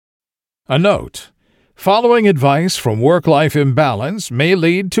A note. Following advice from Work-Life Imbalance may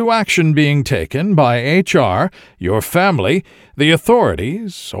lead to action being taken by HR, your family, the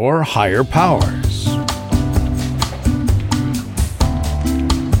authorities, or higher powers.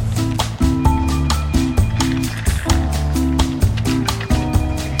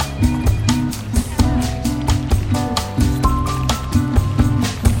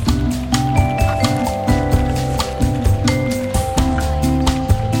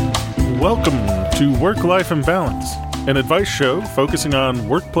 Welcome to Work-Life Imbalance, an advice show focusing on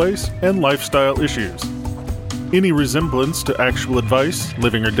workplace and lifestyle issues. Any resemblance to actual advice,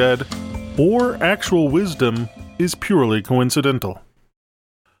 living or dead, or actual wisdom is purely coincidental.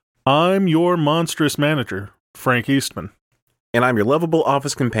 I'm your monstrous manager, Frank Eastman. And I'm your lovable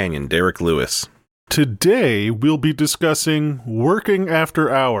office companion, Derek Lewis. Today, we'll be discussing working after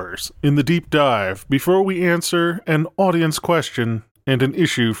hours in the deep dive before we answer an audience question and an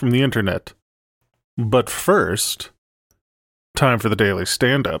issue from the internet. But first, time for the daily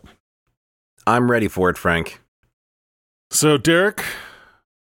stand-up. I'm ready for it, Frank. So, Derek,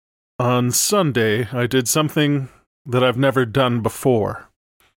 on Sunday, I did something that I've never done before.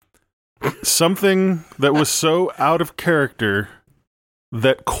 Something that was so out of character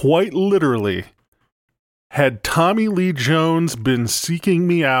that quite literally, had Tommy Lee Jones been seeking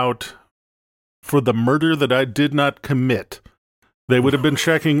me out for the murder that I did not commit, they would have been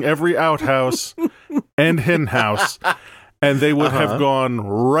checking every outhouse and hen house, and they would have gone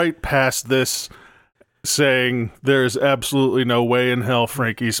right past this, saying, there's absolutely no way in hell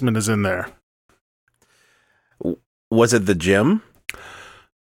Frank Eastman is in there. Was it the gym?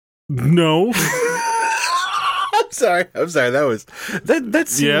 No. I'm sorry. That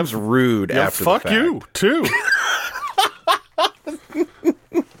seems rude after the fact. Fuck you, too.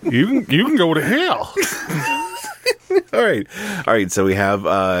 You can go to hell. All right. So we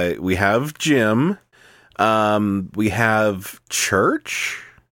have gym. We have church.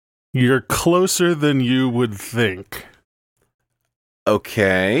 You're closer than you would think.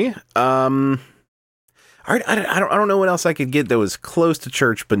 Okay. All right. I don't know what else I could get that was close to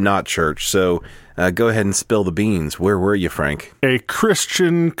church but not church. So go ahead and spill the beans. Where were you, Frank? A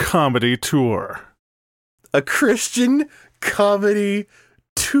Christian comedy tour. A Christian comedy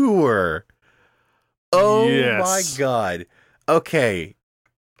tour. Oh, yes. My God. Okay.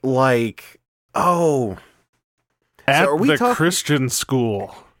 Like, oh. At so the Christian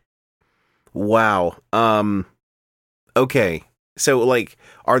school. Wow. Okay. So, like,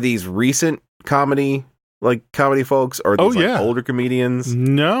 are these recent comedy folks? Or are these older comedians?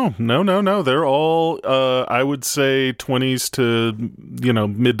 No. They're all, I would say, 20s to,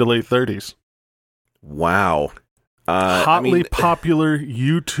 mid to late 30s. Wow. Hotly popular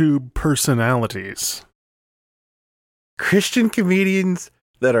YouTube personalities. Christian comedians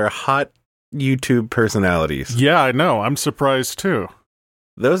that are hot YouTube personalities. Yeah, I know. I'm surprised too.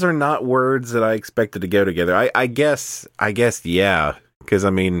 Those are not words that I expected to go together. I guess, yeah. Because, I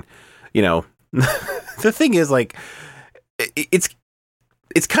mean, the thing is, like, it's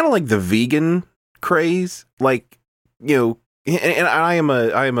kind of like the vegan craze. Like, and I am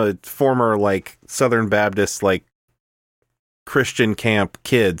a former, like, Southern Baptist, like, Christian camp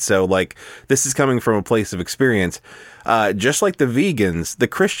kid, so like this is coming from a place of experience. Just like the vegans, the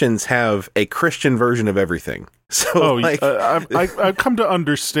Christians have a Christian version of everything. So I've come to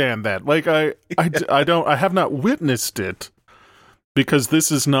understand that. Like I have not witnessed it because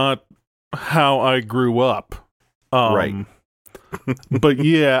this is not how I grew up. Right. But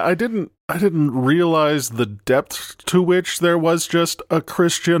yeah, I didn't realize the depth to which there was just a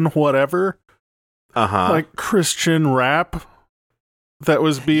Christian whatever. Like Christian rap that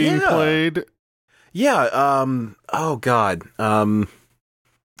was being played. Yeah. Oh God.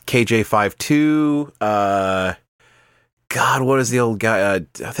 KJ52. God, what is the old guy? I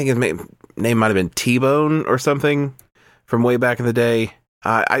think his name might have been T-Bone or something from way back in the day.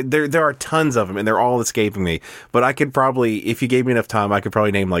 There are tons of them, and they're all escaping me. But I could probably, if you gave me enough time, I could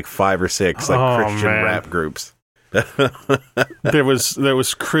probably name like 5 or 6 Christian rap groups. There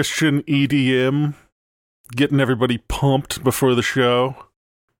was Christian EDM. Getting everybody pumped before the show.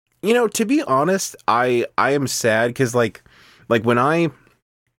 To be honest, I am sad because like when I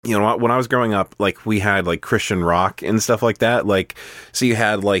was growing up, like we had like Christian rock and stuff like that. Like, so you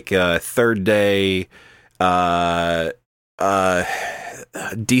had like Third Day, DC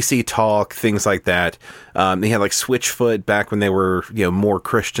Talk, things like that. They had like Switchfoot back when they were more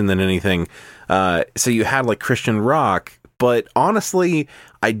Christian than anything. So you had like Christian rock. But honestly,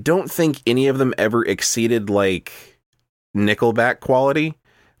 I don't think any of them ever exceeded, like, Nickelback quality,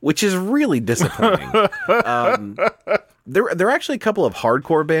 which is really disappointing. There are actually a couple of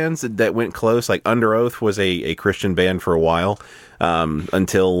hardcore bands that went close. Like Under Oath was a Christian band for a while,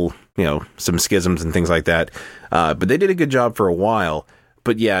 until, some schisms and things like that. But they did a good job for a while.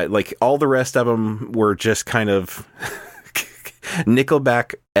 But yeah, like all the rest of them were just kind of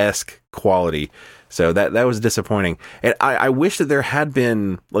Nickelback-esque quality. So that was disappointing. And I wish that there had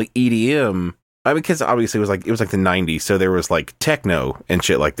been like EDM, because obviously it was like the 90s, so there was like techno and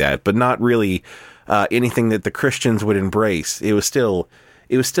shit like that, but not really anything that the Christians would embrace. It was still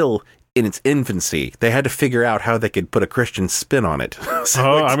in its infancy. They had to figure out how they could put a Christian spin on it.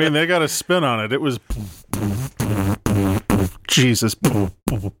 They got a spin on it. It was Jesus.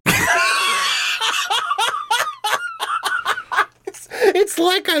 It's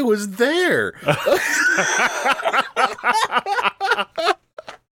like I was there.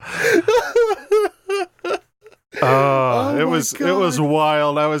 It was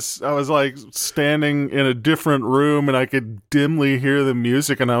wild. I was like standing in a different room and I could dimly hear the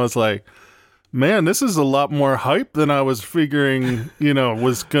music, and I was like, man, this is a lot more hype than I was figuring,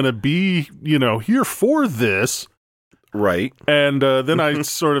 was gonna be, here for this. Right. And then I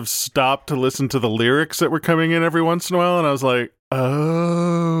sort of stopped to listen to the lyrics that were coming in every once in a while, and I was like,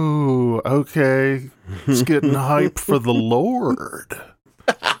 oh, okay. It's getting hype for the Lord.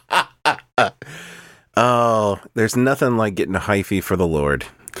 Oh, there's nothing like getting hyphy for the Lord.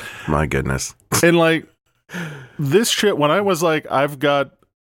 My goodness. And like this shit, when I was like, I've got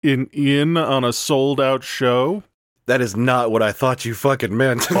an in on a sold out show. That is not what I thought you fucking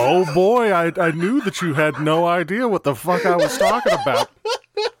meant. Oh boy, I knew that you had no idea what the fuck I was talking about.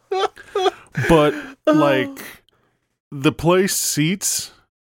 But like the place seats,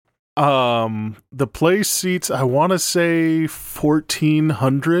 I want to say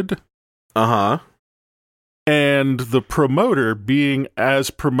 1,400. Uh-huh. And the promoter, being as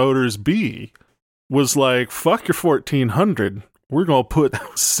promoters be, was like, fuck your 1,400. We're going to put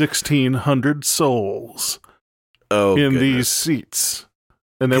 1,600 souls in these seats.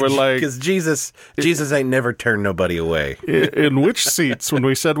 And they were like... Because Jesus ain't never turned nobody away. In which seats? When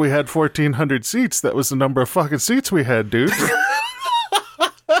we said we had 1,400 seats, that was the number of fucking seats we had, dude.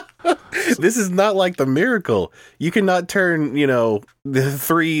 This is not like the Miracle. You cannot turn, the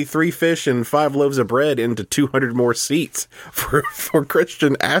three fish and 5 loaves of bread into 200 more seats for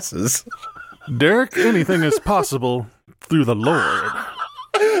Christian asses. Derek, anything is possible through the Lord.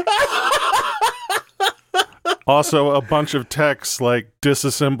 Also, a bunch of techs like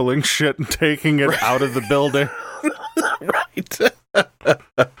disassembling shit and taking it out of the building. Right.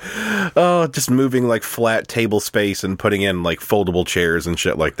 Oh, just moving like flat table space and putting in like foldable chairs and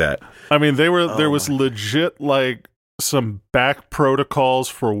shit like that. I mean, there was legit like some back protocols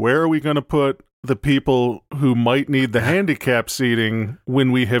for where are we going to put the people who might need the handicap seating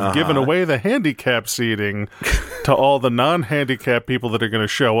when we have given away the handicap seating to all the non-handicap people that are going to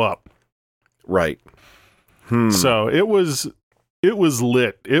show up. Right. So it was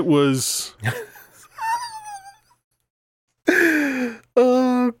lit. It was.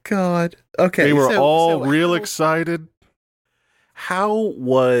 Oh God. Okay. They were all real excited. How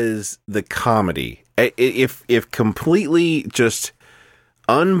was the comedy? If completely just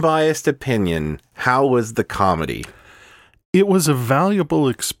unbiased opinion, how was the comedy? It was a valuable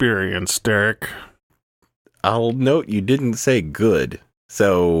experience, Derek. I'll note you didn't say good,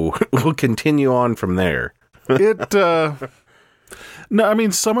 so we'll continue on from there. No, I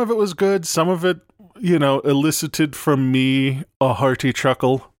mean, some of it was good. Some of it, elicited from me a hearty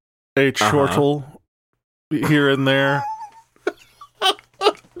chuckle, a chortle here and there.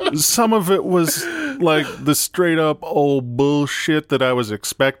 Some of it was like the straight up old bullshit that I was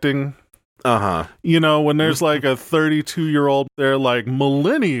expecting. When there's like a 32-year-old, they're like,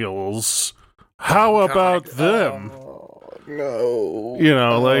 millennials, how about them? No.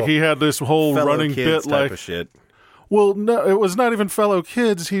 Like he had this whole fellow running bit like, of shit. Well, no, it was not even fellow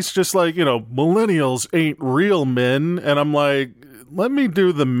kids. He's just like, millennials ain't real men. And I'm like, let me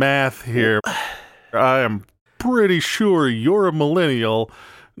do the math here. I am pretty sure you're a millennial.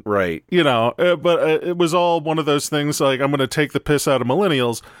 Right. But it was all one of those things like, I'm going to take the piss out of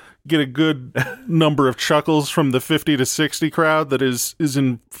millennials, get a good number of chuckles from the 50 to 60 crowd that is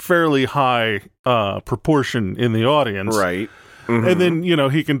in fairly high proportion in the audience. Right. Mm-hmm. And then,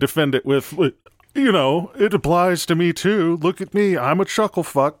 he can defend it with, it applies to me too. Look at me. I'm a chuckle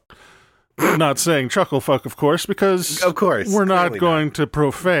fuck. Not saying chuckle fuck, of course, because of course we're not going to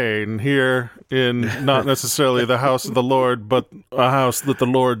profane here in not necessarily the house of the Lord, but a house that the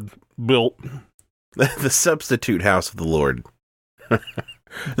Lord built. The substitute house of the Lord.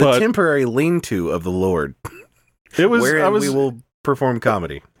 The temporary lean-to of the Lord. It was. Wherein we will perform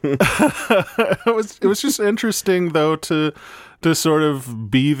comedy. It was just interesting though to sort of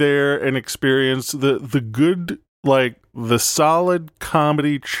be there and experience the good, like the solid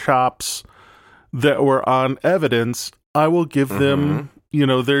comedy chops that were on Evidence. I will give them,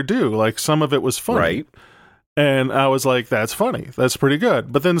 their due. Like some of it was funny. Right. And I was like, that's funny. That's pretty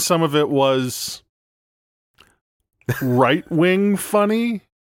good. But then some of it was right-wing funny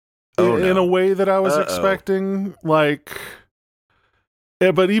in a way that I was expecting. Like,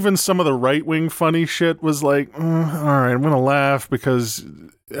 yeah, but even some of the right-wing funny shit was like, all right, I'm going to laugh because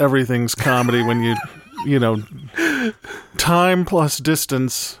everything's comedy when time plus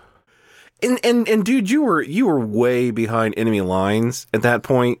distance. And dude, you were way behind enemy lines at that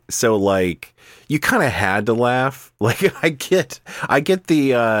point, so like you kind of had to laugh. Like I get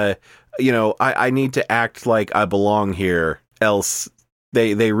the I need to act like I belong here, else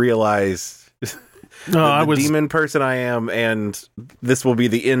they realize the demon person I am, and this will be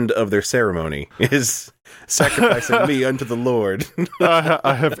the end of their ceremony is sacrificing me unto the Lord.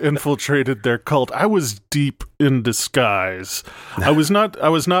 I have infiltrated their cult. I was deep in disguise. I was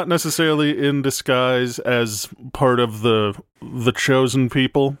not necessarily in disguise as part of the chosen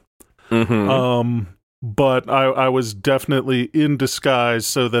people. But I was definitely in disguise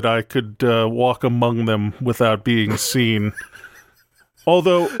so that I could walk among them without being seen.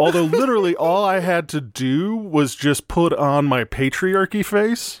 Although literally all I had to do was just put on my patriarchy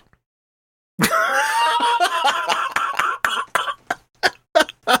face.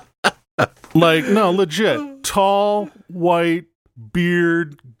 Like, no, legit. Tall, white,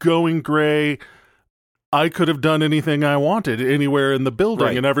 beard, going gray. I could have done anything I wanted anywhere in the building,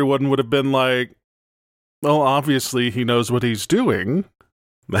 right. And everyone would have been like, well, obviously he knows what he's doing.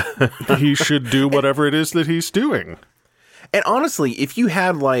 He should do whatever it is that he's doing. And honestly, if you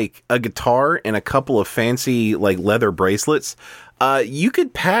had like a guitar and a couple of fancy like leather bracelets, you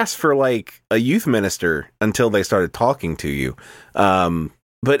could pass for like a youth minister until they started talking to you.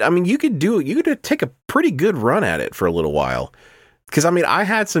 But I mean, you could take a pretty good run at it for a little while. Because I mean, I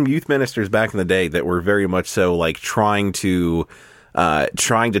had some youth ministers back in the day that were very much so like trying to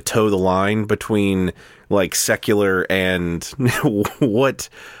toe the line between like secular and what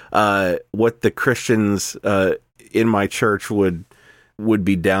the Christians in my church would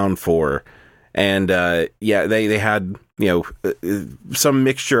be down for. And they had some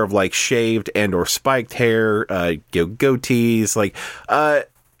mixture of like shaved and or spiked hair, goatees. Like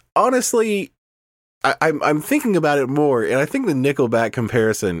honestly, I'm thinking about it more, and I think the Nickelback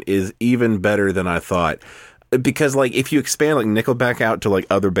comparison is even better than I thought. Because like if you expand like Nickelback out to like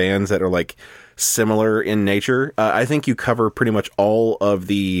other bands that are like similar in nature, I think you cover pretty much all of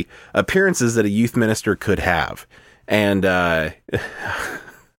the appearances that a youth minister could have. And I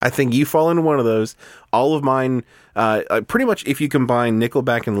think you fall into one of those. All of mine, pretty much if you combine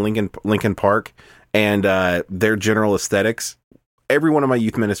Nickelback and Linkin Park and their general aesthetics, every one of my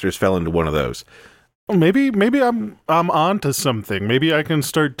youth ministers fell into one of those. Maybe I'm onto something. Maybe I can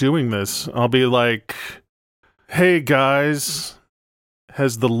start doing this. I'll be like, hey guys,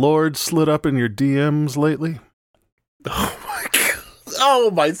 has the Lord slid up in your DMs lately? Oh my God.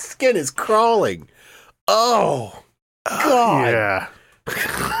 Oh, my skin is crawling. Oh, God. Yeah.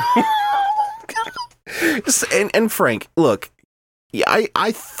 And Frank, look,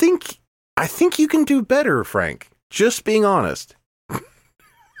 I think you can do better, Frank. Just being honest.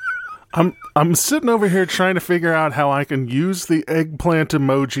 I'm sitting over here trying to figure out how I can use the eggplant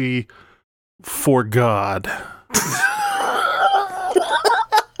emoji for God.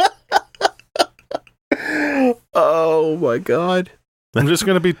 Oh my God. I'm just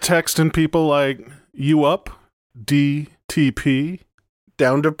going to be texting people like, you up? DTP?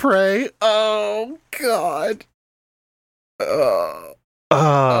 Down to pray? Oh God.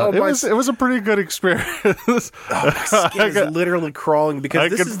 It was a pretty good experience. My skin is literally crawling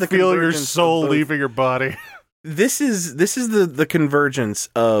because I can feel your soul leaving your body. This is the convergence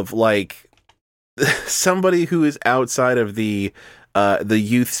of like somebody who is outside of the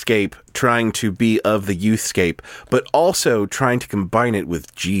youthscape trying to be of the youthscape, but also trying to combine it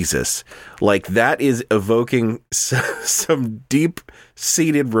with Jesus. Like that is evoking some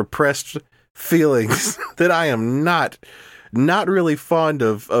deep-seated repressed feelings that I am not really fond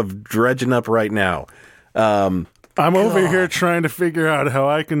of dredging up right now. I'm over here trying to figure out how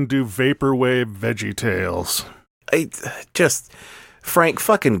I can do Vaporwave VeggieTales. Frank,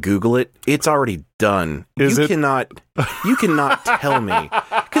 fucking Google it. It's already done. You cannot tell me.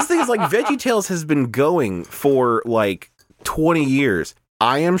 Because things like VeggieTales has been going for like 20 years.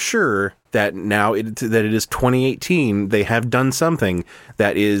 I am sure that now that it is 2018, they have done something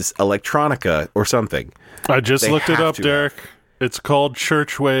that is electronica or something. I just looked it up, Derek. It's called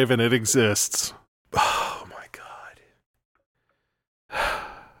Churchwave, and it exists. Oh my God.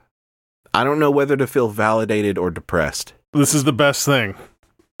 I don't know whether to feel validated or depressed. This is the best thing.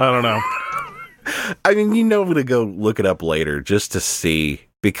 I don't know. I mean, I'm going to go look it up later just to see,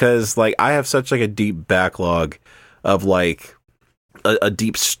 because like I have such like a deep backlog of like a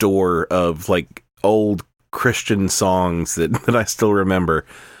deep store of like old Christian songs that I still remember.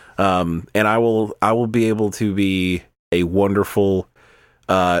 And I will be able to be a wonderful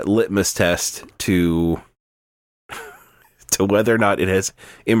litmus test to whether or not it has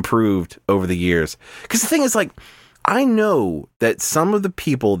improved over the years. Because the thing is, like, I know that some of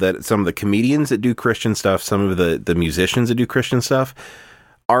the comedians that do Christian stuff, some of the musicians that do Christian stuff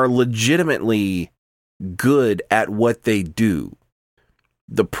are legitimately good at what they do.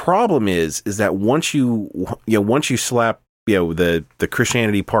 The problem is that once you slap the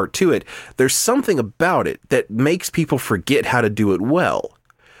Christianity part to it, there's something about it that makes people forget how to do it well.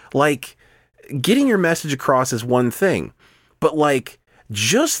 Like, getting your message across is one thing, but like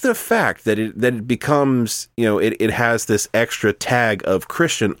just the fact that it becomes, it has this extra tag of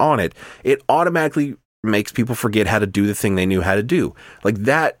Christian on it, it automatically makes people forget how to do the thing they knew how to do. Like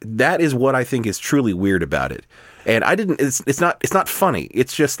that is what I think is truly weird about it. And it's not funny.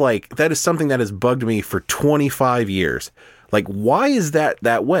 It's just like, that is something that has bugged me for 25 years. Like, why is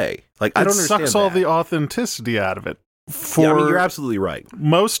that way? Like, I don't understand. It sucks all the authenticity out of it. Yeah, I mean, you're absolutely right.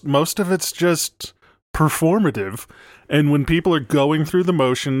 Most of it's just performative. And when people are going through the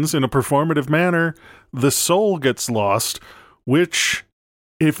motions in a performative manner, the soul gets lost, which,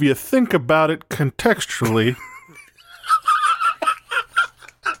 if you think about it contextually,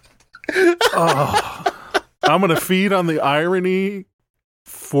 I'm going to feed on the irony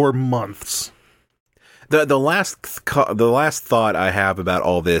for months. The last thought I have about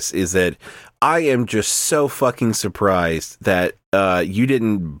all this is that I am just so fucking surprised that you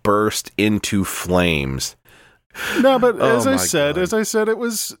didn't burst into flames. No, but as I said, it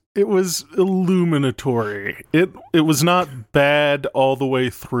was illuminatory. It was not bad all the way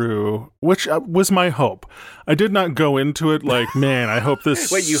through, which was my hope. I did not go into it like, man, I hope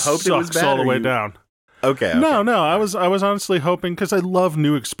this Wait, you hoped it was bad all the way down. Okay. No, I was honestly hoping, because I love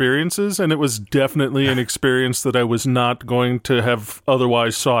new experiences, and it was definitely an experience that I was not going to have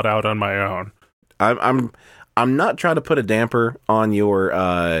otherwise sought out on my own. I'm not trying to put a damper on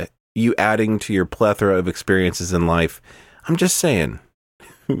your you adding to your plethora of experiences in life. I'm just saying,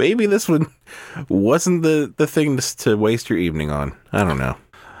 maybe this one wasn't the thing to waste your evening on. I don't know.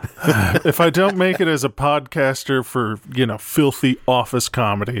 If I don't make it as a podcaster for, filthy office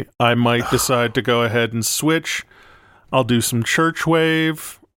comedy, I might decide to go ahead and switch. I'll do some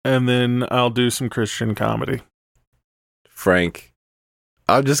Churchwave, and then I'll do some Christian comedy. Frank,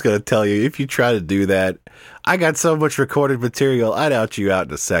 I'm just going to tell you, if you try to do that, I got so much recorded material, I'd out you out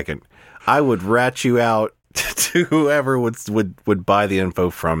in a second. I would rat you out to whoever would buy the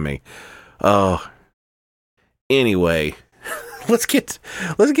info from me. Oh. Anyway, let's get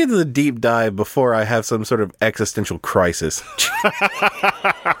to the deep dive before I have some sort of existential crisis.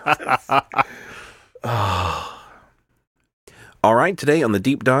 All right, today on the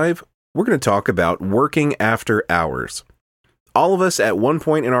deep dive, we're going to talk about working after hours. All of us at one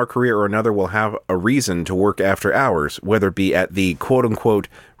point in our career or another will have a reason to work after hours, whether it be at the quote-unquote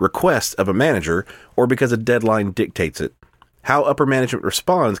request of a manager or because a deadline dictates it. How upper management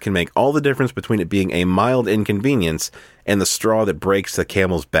responds can make all the difference between it being a mild inconvenience and the straw that breaks the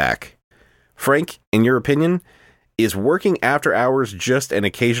camel's back. Frank, in your opinion, is working after hours just an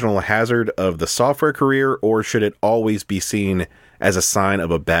occasional hazard of the software career, or should it always be seen as a sign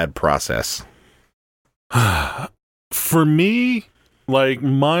of a bad process? For me, like,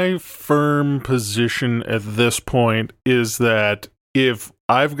 my firm position at this point is that if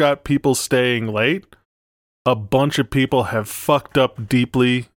I've got people staying late, a bunch of people have fucked up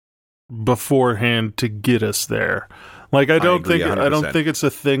deeply beforehand to get us there. Like, I don't think it's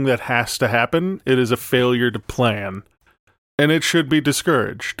a thing that has to happen. It is a failure to plan, and it should be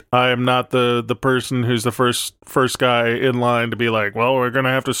discouraged. I am not the person who's the first guy in line to be like, well, we're gonna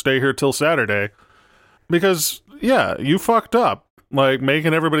have to stay here till Saturday, because yeah, you fucked up. Like,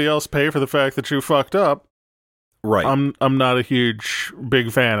 making everybody else pay for the fact that you fucked up. Right. I'm not a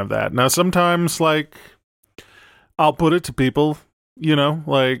big fan of that. Now, sometimes, like, I'll put it to people,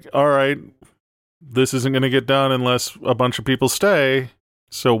 like, all right, this isn't going to get done unless a bunch of people stay.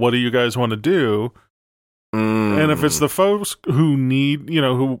 So what do you guys want to do? And if it's the folks who need,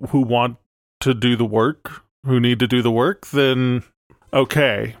 who want to do the work, who need to do the work, then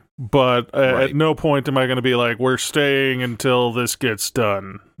okay. But at no point am I going to be like, we're staying until this gets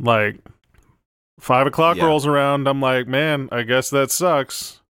done. Like, 5 o'clock Yeah. rolls around. I'm like, man, I guess that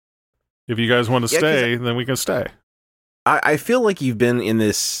sucks. If you guys want to stay, then we can stay. I feel like you've been in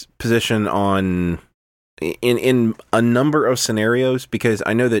this position in a number of scenarios, because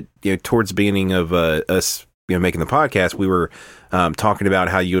I know that, you know, towards the beginning of us, you know, making the podcast, we were talking about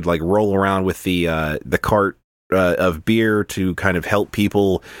how you would like roll around with the cart of beer to kind of help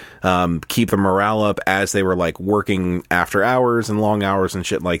people keep the morale up as they were like working after hours and long hours and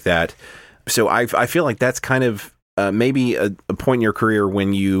shit like that. So I feel like that's kind of maybe a point in your career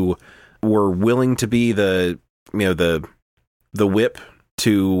when you were willing to be the whip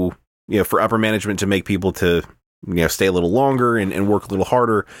to, you know, for upper management to make people to, you know, stay a little longer and work a little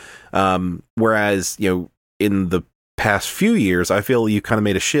harder. Whereas, you know, in the past few years, I feel you kind of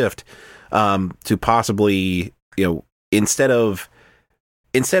made a shift to possibly, you know, instead of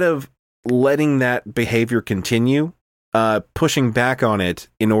letting that behavior continue, pushing back on it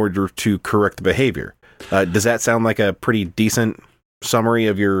in order to correct the behavior. Does that sound like a pretty decent summary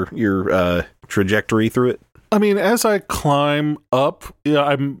of your trajectory through it? I mean, as I climb up,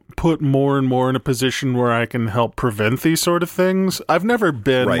 I'm put more and more in a position where I can help prevent these sort of things. I've never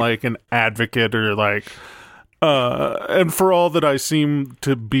been like an advocate or like, and for all that I seem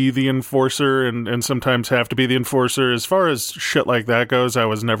to be the enforcer and sometimes have to be the enforcer, as far as shit like that goes, I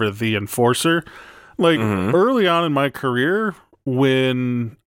was never the enforcer. Like early on in my career,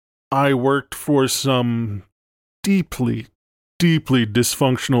 when I worked for some deeply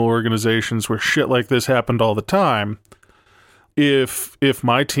dysfunctional organizations where shit like this happened all the time, if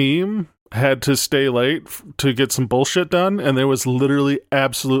my team had to stay late to get some bullshit done and there was literally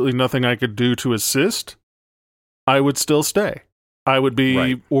absolutely nothing I could do to assist, I would still stay. I would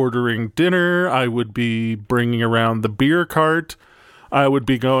be ordering dinner. I would be bringing around the beer cart. I would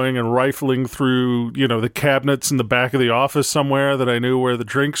be going and rifling through, you know, the cabinets in the back of the office somewhere that I knew where the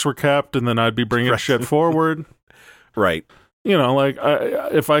drinks were kept, and then I'd be bringing shit forward. Right. You know, like,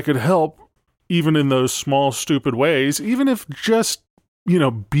 if I could help, even in those small, stupid ways, even if just, you know,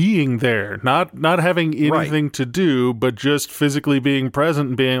 being there, not having anything to do, but just physically being present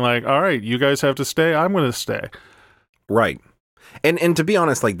and being like, all right, you guys have to stay, I'm going to stay. Right. And to be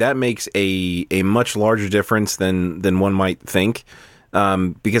honest, like, that makes a much larger difference than one might think.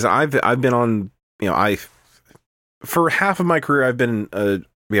 Because I've been on, you know, for half of my career, I've been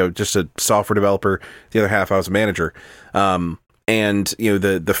you know, just a software developer. The other half, I was a manager. And, you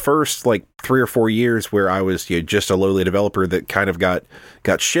know, the first like 3 or 4 years where I was, you know, just a lowly developer that kind of got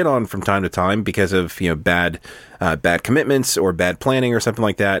shit on from time to time because of, you know, bad commitments or bad planning or something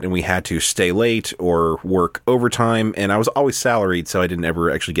like that. And we had to stay late or work overtime. And I was always salaried, so I didn't ever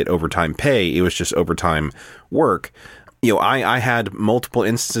actually get overtime pay. It was just overtime work. You know, I had multiple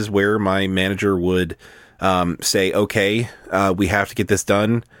instances where my manager would say, okay, we have to get this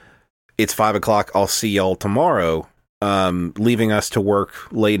done. It's 5 o'clock. I'll see y'all tomorrow. Leaving us to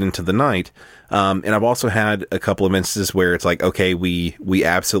work late into the night. And I've also had a couple of instances where it's like, okay, we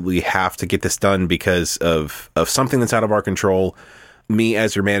absolutely have to get this done because of something that's out of our control. Me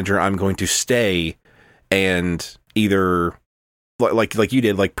as your manager, I'm going to stay and either like you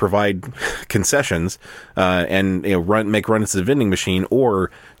did, like provide concessions, and, you know, make runs to the vending machine, or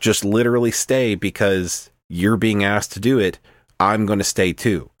just literally stay because you're being asked to do it. I'm going to stay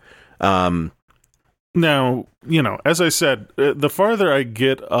too. Now, you know, as I said, the farther I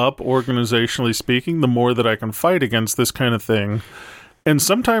get up organizationally speaking, the more that I can fight against this kind of thing. And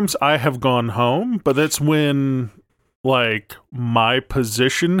sometimes I have gone home, but that's when, like, my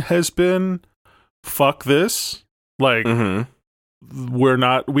position has been, fuck this. Like,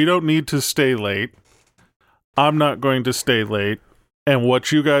 we don't need to stay late. I'm not going to stay late. And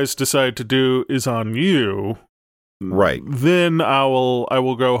what you guys decide to do is on you. Right. Then I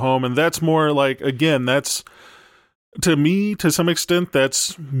will go home, and that's more like, again, that's, to me, to some extent,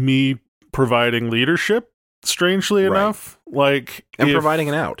 that's me providing leadership, strangely enough. Like, and providing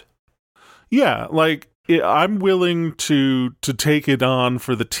an out. Yeah, like, I'm willing to take it on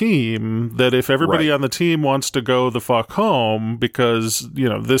for the team, that if everybody on the team wants to go the fuck home because, you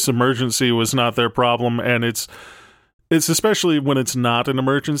know, this emergency was not their problem, and it's especially when it's not an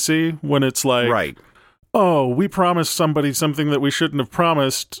emergency, when it's like, oh, we promised somebody something that we shouldn't have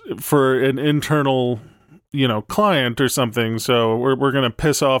promised for an internal, you know, client or something, so we're going to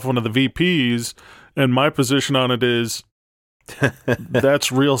piss off one of the VPs, and my position on it is,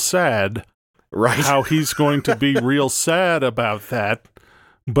 that's real sad. Right. How he's going to be real sad about that,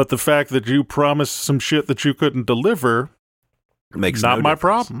 but the fact that you promised some shit that you couldn't deliver makes not no my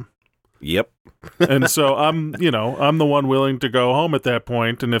difference. problem. Yep. And so I'm the one willing to go home at that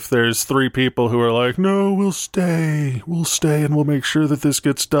point. And if there's 3 people who are like, no, we'll stay and we'll make sure that this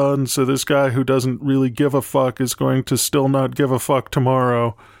gets done. So this guy who doesn't really give a fuck is going to still not give a fuck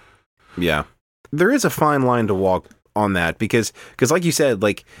tomorrow. Yeah. There is a fine line to walk on that because like you said,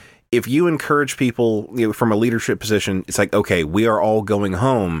 like if you encourage people from a leadership position, it's like, okay, we are all going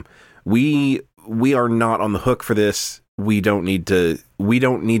home. We are not on the hook for this. We don't need to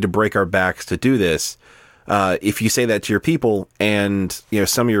break our backs to do this. If you say that to your people and,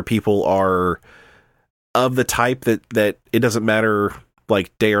 some of your people are of the type that it doesn't matter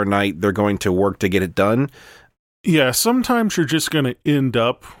like day or night, they're going to work to get it done. Yeah. Sometimes you're just going to end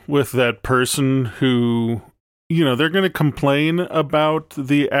up with that person who, they're going to complain about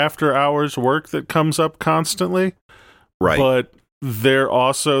the after hours work that comes up constantly. Right. But they're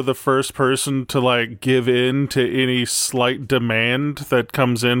also the first person to like give in to any slight demand that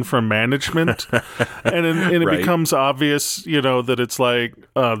comes in from management. and it Right. becomes obvious, that it's like,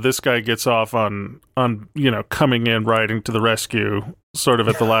 this guy gets off on, coming in, riding to the rescue sort of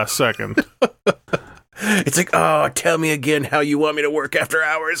at the last second. It's like, oh, tell me again how you want me to work after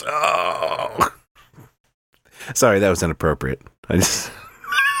hours. Oh, sorry, that was inappropriate. I just...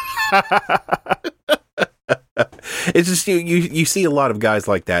 It's just you see a lot of guys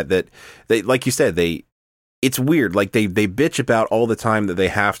like that they, like you said, it's weird. Like they bitch about all the time that they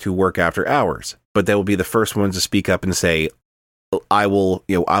have to work after hours, but they will be the first ones to speak up and say, I will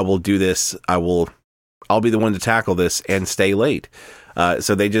do this. I'll be the one to tackle this and stay late.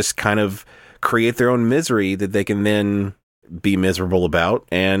 So they just kind of create their own misery that they can then be miserable about,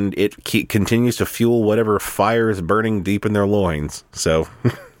 and it continues to fuel whatever fire is burning deep in their loins. So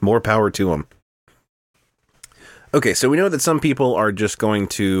more power to them. Okay, so we know that some people are just going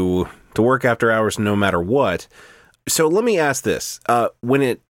to work after hours no matter what. So let me ask this. When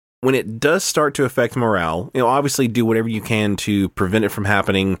it does start to affect morale, obviously do whatever you can to prevent it from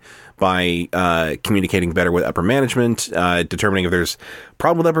happening by communicating better with upper management, determining if there's a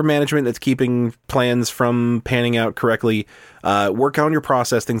problem with upper management that's keeping plans from panning out correctly, work on your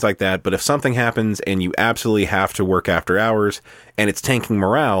process, things like that. But if something happens and you absolutely have to work after hours and it's tanking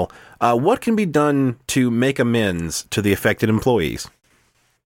morale, what can be done to make amends to the affected employees?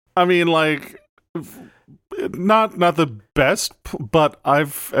 I mean, like, not the best, but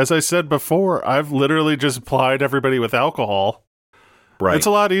as I said before, I've literally just plied everybody with alcohol. Right. It's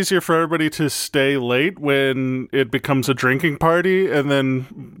a lot easier for everybody to stay late when it becomes a drinking party, and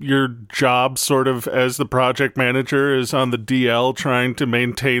then your job sort of as the project manager is on the DL trying to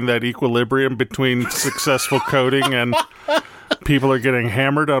maintain that equilibrium between successful coding and people are getting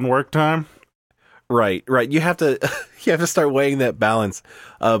hammered on work time. Right. You have to start weighing that balance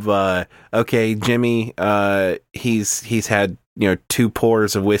of okay, Jimmy, he's had 2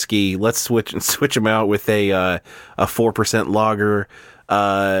 pours of whiskey. Let's switch him out with a 4% lager.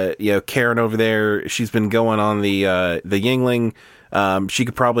 Karen over there, she's been going on the Yuengling. She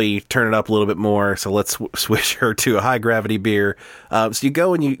could probably turn it up a little bit more, so let's switch her to a high gravity beer. So you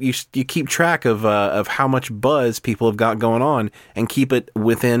go and you keep track of how much buzz people have got going on and keep it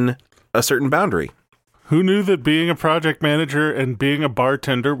within a certain boundary. Who knew that being a project manager and being a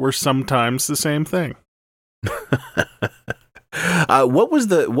bartender were sometimes the same thing? What was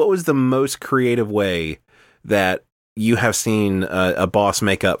the most creative way that you have seen a boss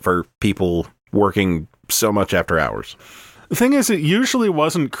make up for people working so much after hours? The thing is, it usually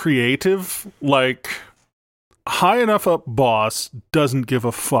wasn't creative. Like, high enough up boss doesn't give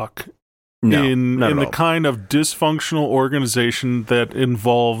a fuck. No, in not at the all. kind of dysfunctional organization that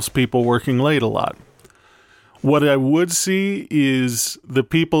involves people working late a lot. What I would see is the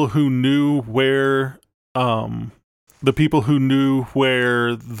people who knew where the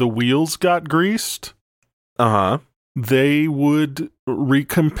wheels got greased. Uh-huh. They would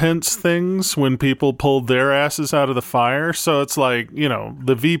recompense things when people pulled their asses out of the fire. So it's like,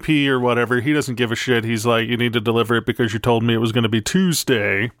 the VP or whatever, he doesn't give a shit. He's like, you need to deliver it because you told me it was going to be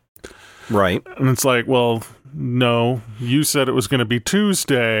Tuesday. Right. And it's like, well, no, you said it was going to be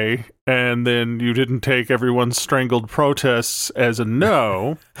Tuesday, and then you didn't take everyone's strangled protests as a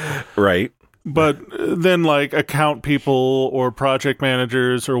no. Right. But then, like, account people or project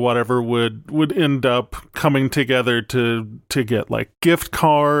managers or whatever would end up coming together to get, like, gift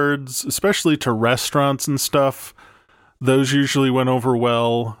cards, especially to restaurants and stuff. Those usually went over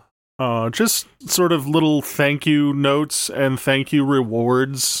well. Just sort of little thank you notes and thank you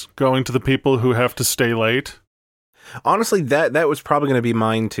rewards going to the people who have to stay late. Honestly, that was probably going to be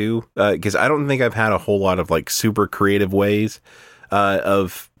mine too, because I don't think I've had a whole lot of like super creative ways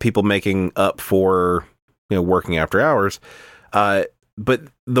of people making up for working after hours. but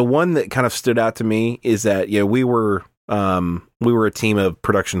the one that kind of stood out to me is that, we were a team of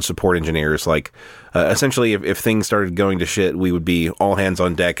production support engineers. Like, essentially, if things started going to shit, we would be all hands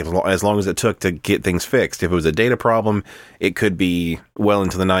on deck as long as it took to get things fixed. If it was a data problem, it could be well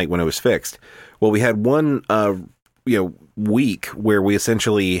into the night when it was fixed. Well, we had one, week where we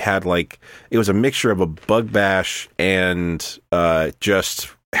essentially had it was a mixture of a bug bash and just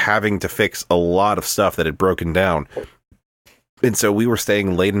having to fix a lot of stuff that had broken down. And so we were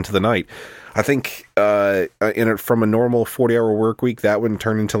staying late into the night. I think from a normal 40-hour work week, that would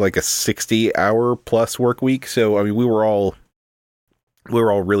turn into like a 60-hour plus work week. So, I mean, we were all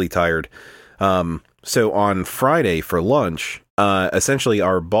really tired. So on Friday for lunch, essentially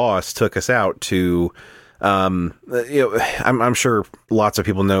our boss took us out to, I'm sure lots of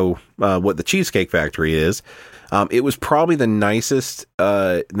people know what the Cheesecake Factory is. It was probably the nicest,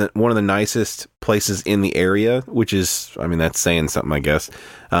 one of the nicest places in the area, which is, I mean, that's saying something, I guess.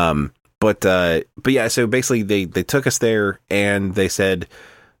 But yeah, so basically they took us there and they said,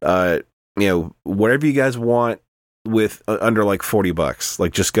 whatever you guys want with under like $40,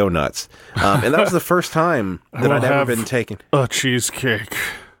 like just go nuts. And that was the first time that I'd ever been taken a cheesecake.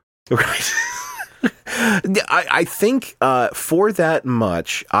 Right. I think for that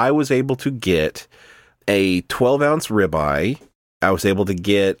much, I was able to get a 12-ounce ribeye. I was able to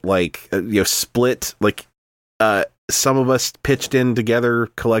get split, some of us pitched in together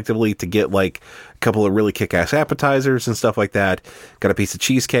collectively to get like a couple of really kick-ass appetizers and stuff like that. Got a piece of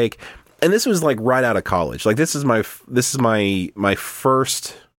cheesecake. And this was like right out of college. Like this is my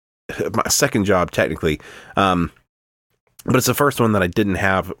second job technically. But it's the first one that I didn't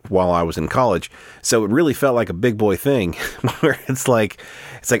have while I was in college. So it really felt like a big boy thing where it's like,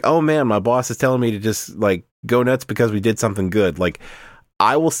 oh man, my boss is telling me to just like go nuts because we did something good. Like,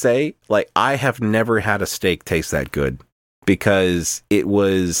 I will say, like, I have never had a steak taste that good because it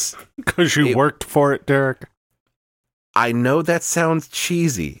was... Because you worked for it, Derek. I know that sounds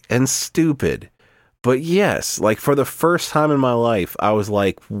cheesy and stupid, but yes, like for the first time in my life, I was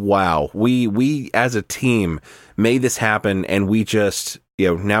like, wow, we as a team made this happen and we just,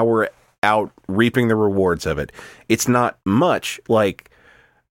 now we're out reaping the rewards of it. It's not much, like,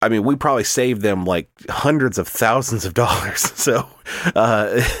 I mean, we probably saved them like hundreds of thousands of dollars. So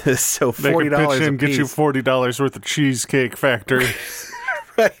 $40 and get you $40 worth of Cheesecake Factory.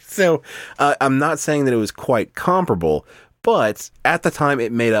 Right. So I'm not saying that it was quite comparable, but at the time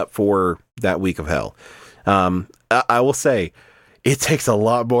it made up for that week of hell. I will say it takes a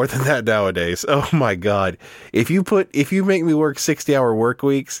lot more than that nowadays. Oh my God. If you make me work 60-hour work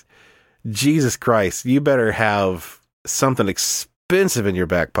weeks, Jesus Christ, you better have something expensive in your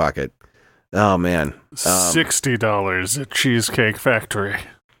back pocket. Oh man. $60 at Cheesecake Factory.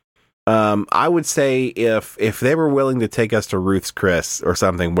 I would say if they were willing to take us to Ruth's Chris or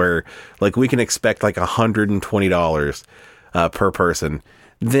something where like we can expect like $120 per person,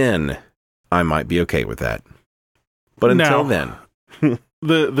 then I might be okay with that. But until then,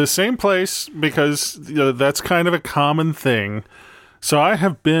 the same place, because that's kind of a common thing. So I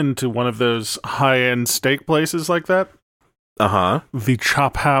have been to one of those high-end steak places like that. The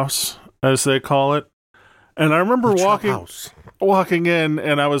Chop House, as they call it. And I remember walking in,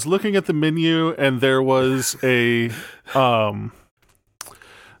 and I was looking at the menu, and there was an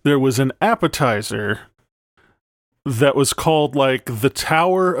appetizer that was called like the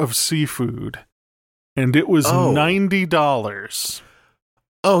Tower of Seafood, and it was $90.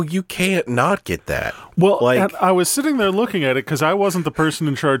 Oh, you can't not get that. Well, and I was sitting there looking at it because I wasn't the person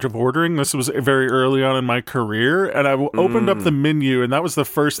in charge of ordering. This was very early on in my career, and I opened up the menu, and that was the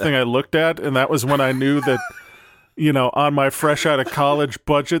first thing I looked at, and that was when I knew that, on my fresh out of college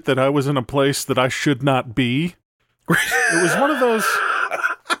budget, that I was in a place that I should not be. It was one of those...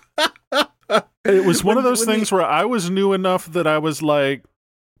 It was one of those things where I was new enough that I was like,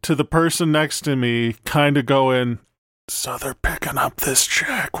 to the person next to me, kind of going... So they're picking up this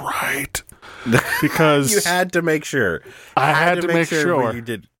check, right? Because you had to make sure. I had to make sure. You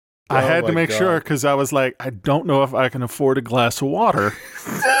did. I had to make sure because I was like, I don't know if I can afford a glass of water.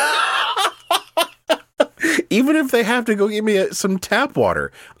 Even if they have to go give me some tap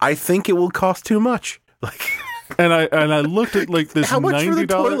water, I think it will cost too much. Like, and I looked at like this. How much $90 for the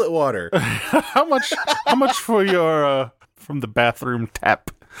toilet water? How much for your from the bathroom tap?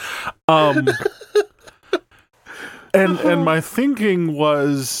 And my thinking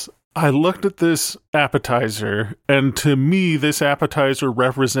was, I looked at this appetizer, and to me, this appetizer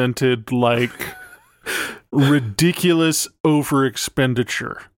represented like ridiculous over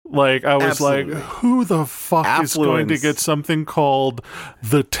expenditure. Like, I was Absolutely. like, who the fuck is going to Affluence. get something called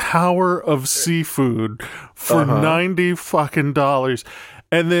the Tower of Seafood for $90 fucking dollars?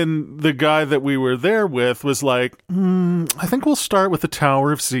 And then the guy that we were there with was like, I think we'll start with the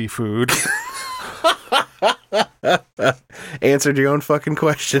Tower of Seafood. Answered your own fucking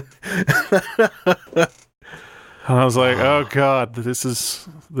question. And I was like, oh God, this is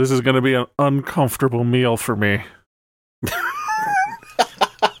going to be an uncomfortable meal for me.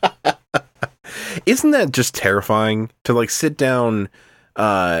 Isn't that just terrifying to like sit down?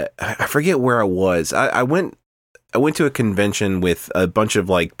 I forget where I was. I went to a convention with a bunch of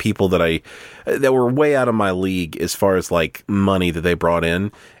like people that were way out of my league as far as like money that they brought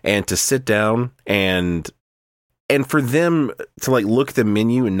in, and to sit down and for them to like look at the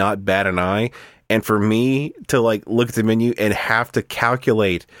menu and not bat an eye, and for me to like look at the menu and have to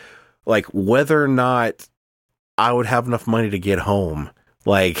calculate like whether or not I would have enough money to get home.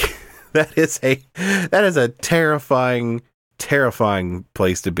 Like that is a terrifying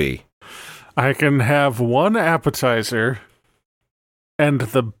place to be. I can have one appetizer and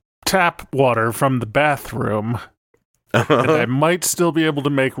the tap water from the bathroom, and I might still be able to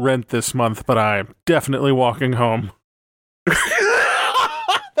make rent this month, but I'm definitely walking home.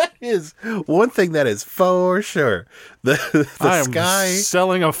 That is one thing that is for sure. The I am sky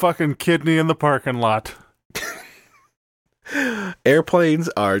selling a fucking kidney in the parking lot. airplanes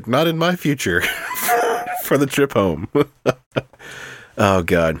are not in my future for the trip home. Oh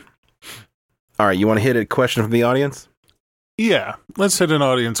God. All right, you want to hit a question from the audience? Yeah, let's hit an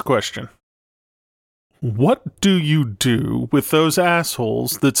audience question. What do you do with those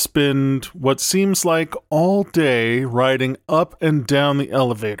assholes that spend what seems like all day riding up and down the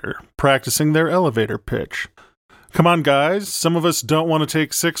elevator, practicing their elevator pitch? Come on, guys. Some of us don't want to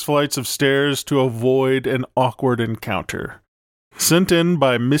take 6 flights of stairs to avoid an awkward encounter. Sent in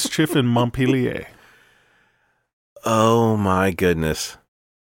by Mischief in Montpellier. Oh my goodness.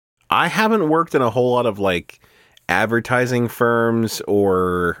 I haven't worked in a whole lot of like advertising firms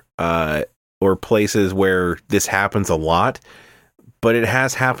or places where this happens a lot, but it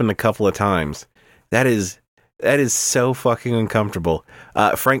has happened a couple of times. That is so fucking uncomfortable.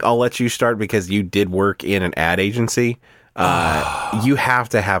 Frank, I'll let you start because you did work in an ad agency. You have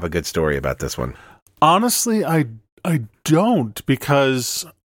to have a good story about this one. Honestly, I don't, because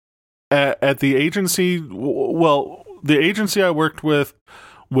at the agency, the agency I worked with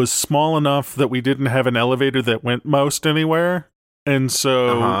was small enough that we didn't have an elevator that went most anywhere. And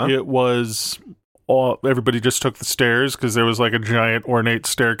so it was everybody just took the stairs because there was like a giant ornate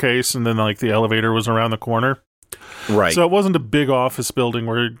staircase, and then like the elevator was around the corner. Right. So it wasn't a big office building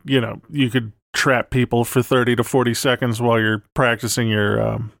where, you could trap people for 30 to 40 seconds while you're practicing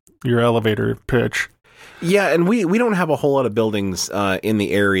your elevator pitch. Yeah, and we don't have a whole lot of buildings in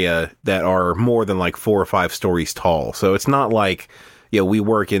the area that are more than like 4 or 5 stories tall. So it's not like, we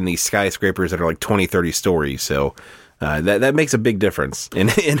work in these skyscrapers that are like 20, 30 stories. So that makes a big difference in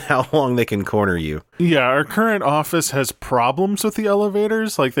how long they can corner you. Yeah, our current office has problems with the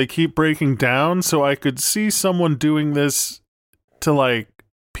elevators. Like, they keep breaking down. So I could see someone doing this to like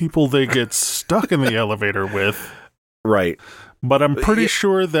people they get stuck in the elevator with. Right. But I'm pretty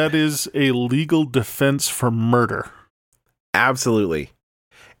sure that is a legal defense for murder. Absolutely.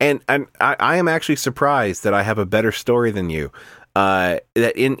 And I am actually surprised that I have a better story than you. That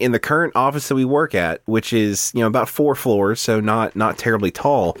in the current office that we work at, which is, about 4 floors, so not terribly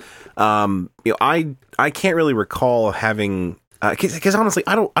tall. I can't really recall having, because honestly,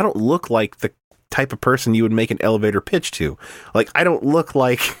 I don't look like the type of person you would make an elevator pitch to. Like, I don't look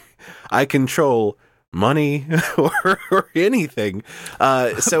like I control money or anything.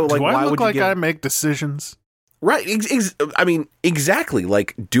 So like, do I why look would you like give... I make decisions? Right. I mean, exactly.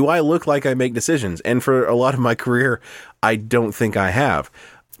 Like, do I look like I make decisions? And for a lot of my career, I don't think I have.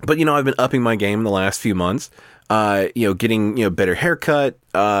 But, I've been upping my game in the last few months, getting, better haircut,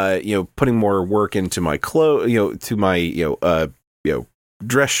 putting more work into my clothes, to my,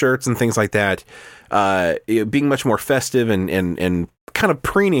 dress shirts and things like that, being much more festive and kind of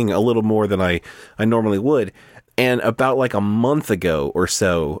preening a little more than I normally would. And about like a month ago or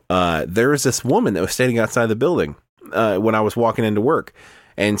so, there was this woman that was standing outside the building when I was walking into work.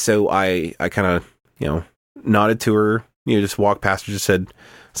 And so I kind of, nodded to her, just walked past her, just said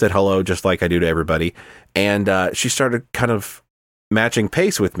hello, just like I do to everybody. And she started kind of matching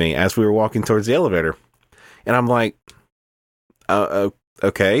pace with me as we were walking towards the elevator. And I'm like,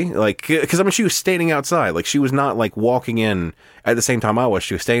 okay, like, because I mean, she was standing outside. Like, she was not like walking in at the same time I was.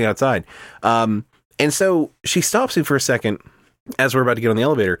 She was standing outside. And so she stops me for a second as we're about to get on the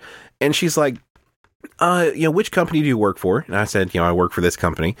elevator, and she's like, which company do you work for? And I said, I work for this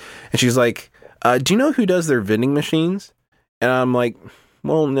company. And she's like, do you know who does their vending machines? And I'm like,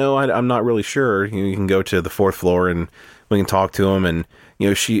 well, no, I'm not really sure. You can go to the 4th floor and we can talk to them. And,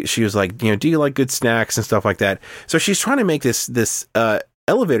 she was like, do you like good snacks and stuff like that? So she's trying to make this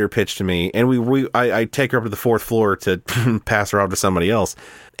elevator pitch to me. And I take her up to the 4th floor to pass her off to somebody else.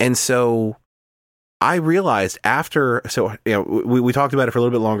 And so I realized we talked about it for a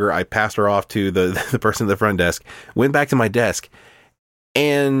little bit longer. I passed her off to the person at the front desk, went back to my desk,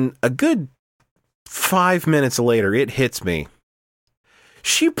 and a good 5 minutes later, it hits me.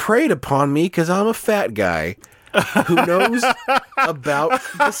 She preyed upon me because I'm a fat guy who knows about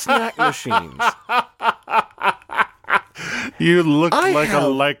the snack machines. You look a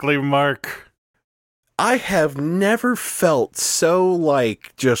likely mark. I have never felt so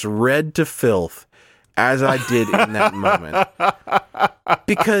just red to filth as I did in that moment.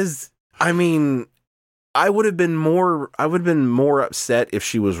 Because I would have been more upset if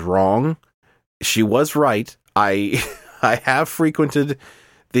she was wrong. She was right. I have frequented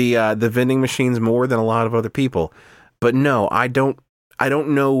the vending machines more than a lot of other people. But no, I don't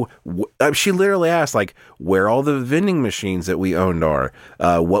know. She literally asked, where all the vending machines that we owned are,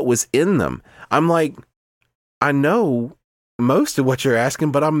 what was in them. I'm like, I know most of what you're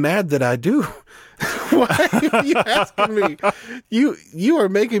asking, but I'm mad that I do. Why are you asking me? You are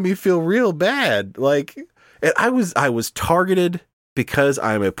making me feel real bad. And I was targeted because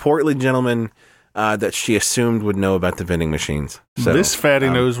I'm a portly gentleman that she assumed would know about the vending machines. So, this fatty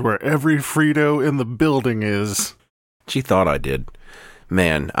knows where every Frito in the building is. She thought I did.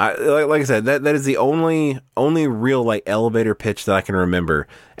 Man, like I said, that is the only real elevator pitch that I can remember,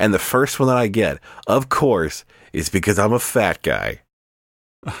 and the first one that I get, of course, is because I'm a fat guy.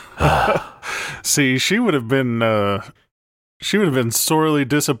 See, she would have been sorely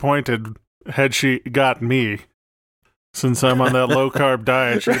disappointed had she got me. Since I'm on that low carb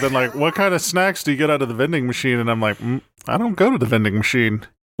diet, she'd have been like, "What kind of snacks do you get out of the vending machine?" And I'm like, "I don't go to the vending machine."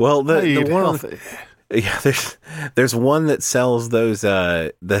 Well, the one. Yeah, there's one that sells those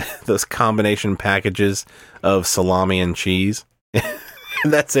those combination packages of salami and cheese.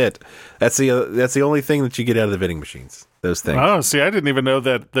 That's it. That's the only thing that you get out of the vending machines. Those things. Oh, see, I didn't even know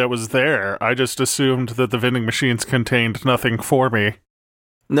that was there. I just assumed that the vending machines contained nothing for me.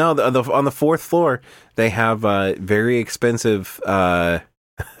 No, on the 4th floor they have very expensive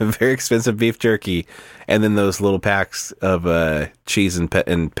beef jerky, and then those little packs of cheese and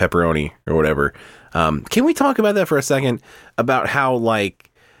pepperoni or whatever. Can we talk about that for a second? About how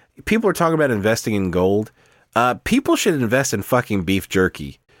people are talking about investing in gold. People should invest in fucking beef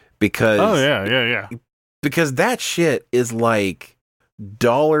jerky because because that shit is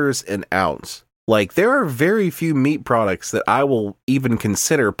dollars an ounce. There are very few meat products that I will even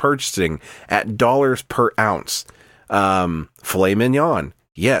consider purchasing at dollars per ounce. Filet mignon,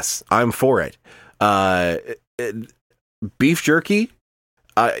 yes, I'm for it. Beef jerky,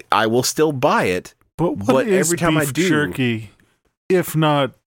 I will still buy it. But every time I do, jerky, if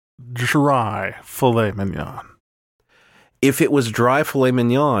not dry filet mignon. If it was dry filet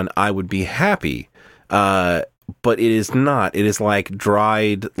mignon, I would be happy. But it is not. It is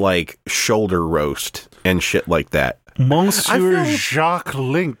dried shoulder roast and shit like that. Monsieur Jacques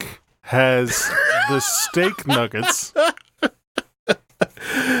Link has the steak nuggets.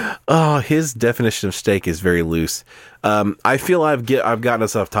 Oh, his definition of steak is very loose. I feel I've gotten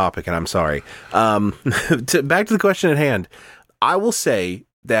us off topic, and I'm sorry. Back to the question at hand. I will say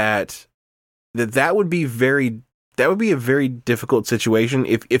that would be a very difficult situation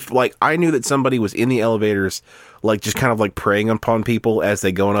if I knew that somebody was in the elevators, just kind of preying upon people as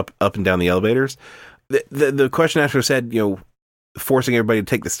they going up and down the elevators. The question asker said, forcing everybody to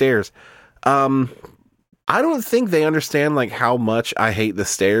take the stairs. I don't think they understand how much I hate the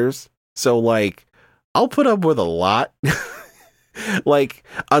stairs. So I'll put up with a lot.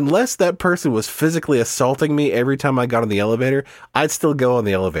 Unless that person was physically assaulting me every time I got on the elevator, I'd still go on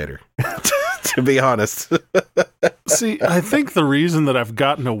the elevator. To be honest. See, I think the reason that I've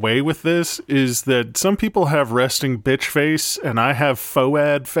gotten away with this is that some people have resting bitch face and I have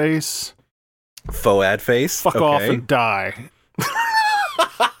foad face. Foad face? Fuck off and die.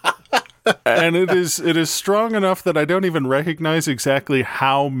 And it is strong enough that I don't even recognize exactly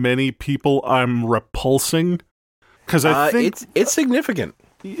how many people I'm repulsing. Because I think it's significant.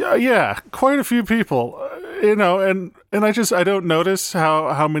 Yeah, quite a few people. And I don't notice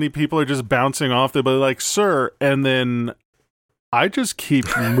how many people are just bouncing off. They'll be like, "Sir," and then I just keep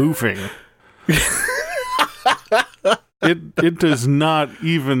moving. It does not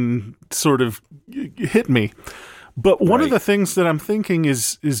even sort of hit me. But one of Right. the things that I'm thinking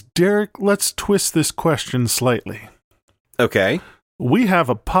is Derek, let's twist this question slightly. Okay. We have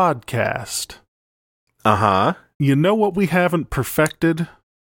a podcast. Uh-huh. You know what we haven't perfected?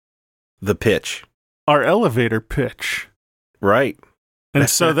 The pitch. Our elevator pitch. Right. And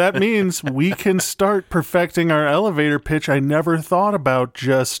so that means we can start perfecting our elevator pitch. I never thought about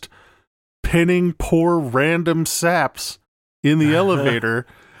just pinning poor random saps in the elevator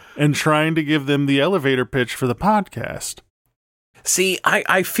and trying to give them the elevator pitch for the podcast. See,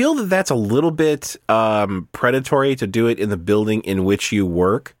 I feel that that's a little bit predatory to do it in the building in which you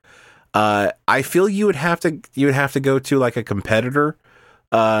work. I feel you would have to go to like a competitor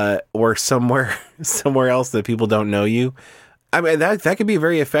or somewhere else that people don't know you. I mean, that could be a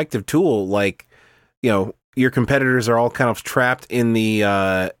very effective tool. Like, your competitors are all kind of trapped in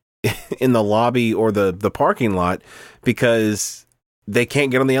the in the lobby or the parking lot because they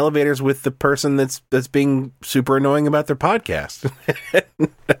can't get on the elevators with the person that's being super annoying about their podcast. I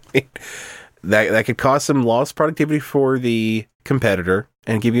mean, that could cause some lost productivity for the competitor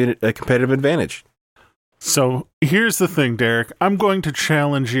and give you a competitive advantage. So here's the thing, Derek. I'm going to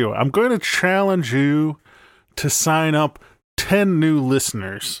challenge you. I'm going to challenge you to sign up 10 new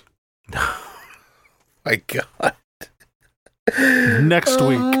listeners My God. next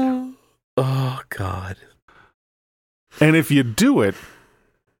week. Oh, God. And if you do it,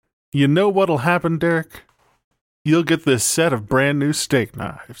 you know what'll happen, Derek? You'll get this set of brand new steak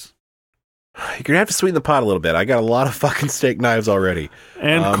knives. You're going to have to sweeten the pot a little bit. I got a lot of fucking steak knives already.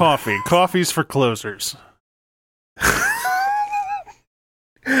 And coffee. Coffee's for closers.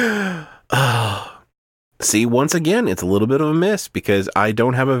 See, once again, it's a little bit of a miss because I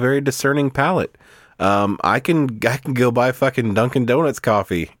don't have a very discerning palate. I can go buy fucking Dunkin' Donuts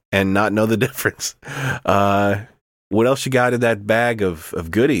coffee and not know the difference. What else you got in that bag of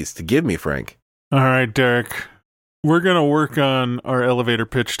goodies to give me, Frank? All right, Derek. We're going to work on our elevator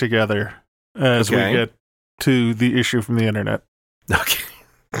pitch together as we get to the issue from the internet. Okay.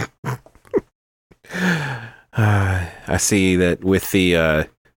 I see that with the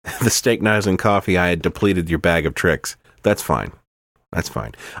steak knives and coffee, I had depleted your bag of tricks. That's fine. That's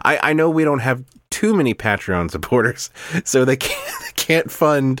fine. I know we don't have too many Patreon supporters, so they can't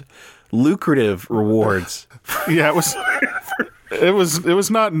fund lucrative rewards. Yeah, it was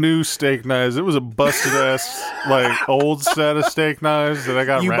not new steak knives. It was a busted ass like old set of steak knives that I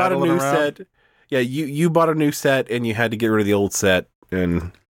got. You bought a new around. set. Yeah, you bought a new set and you had to get rid of the old set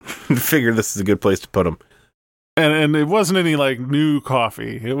and figured this is a good place to put them. And it wasn't any like new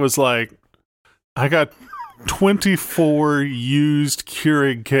coffee. It was like I got 24 used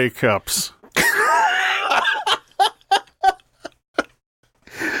Keurig K-cups.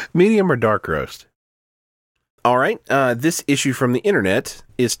 Medium or dark roast? All right. This issue from the internet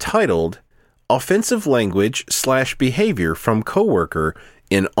is titled Offensive Language / Behavior from Coworker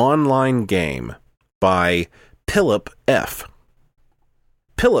in Online Game by Philip F.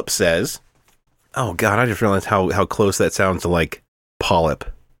 Philip says, oh God, I just realized how close that sounds to like polyp.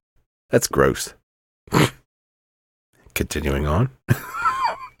 That's gross. Continuing on.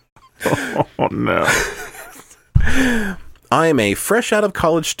 Oh no. I am a fresh out of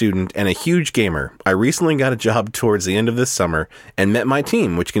college student and a huge gamer. I recently got a job towards the end of this summer and met my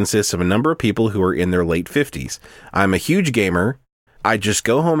team, which consists of a number of people who are in their late 50s. I'm a huge gamer. I just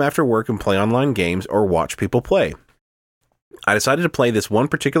go home after work and play online games or watch people play. I decided to play this one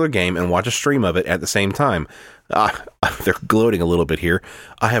particular game and watch a stream of it at the same time. They're gloating a little bit here.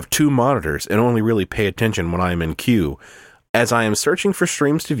 I have 2 monitors and only really pay attention when I am in queue. As I am searching for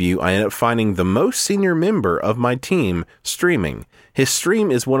streams to view, I end up finding the most senior member of my team streaming. His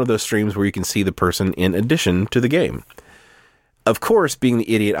stream is one of those streams where you can see the person in addition to the game. Of course, being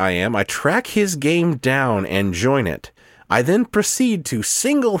the idiot I am, I track his game down and join it. I then proceed to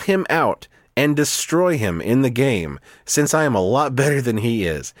single him out and destroy him in the game, since I am a lot better than he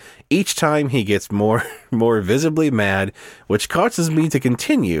is. Each time he gets more visibly mad, which causes me to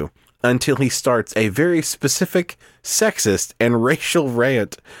continue until he starts a very specific, sexist, and racial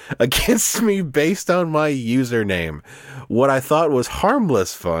rant against me based on my username. What I thought was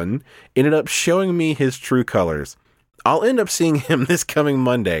harmless fun ended up showing me his true colors. I'll end up seeing him this coming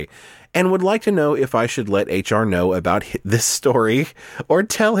Monday, and would like to know if I should let HR know about this story, or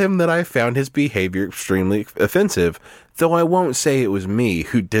tell him that I found his behavior extremely offensive, though I won't say it was me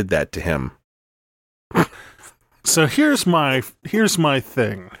who did that to him. So here's my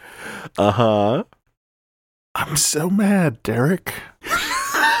thing. Uh-huh. I'm so mad, Derek.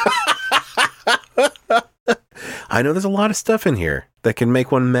 I know there's a lot of stuff in here that can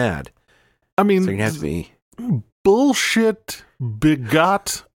make one mad. I mean, So you have to be... bullshit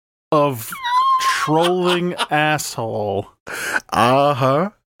begot of trolling asshole. Uh-huh.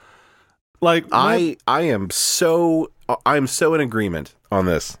 Like, I am so in agreement on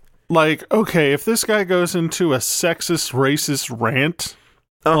this. Like, okay, if this guy goes into a sexist, racist rant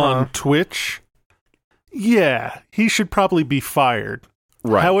on Twitch, yeah, he should probably be fired.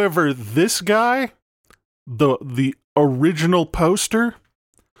 Right. However, this guy, the original poster,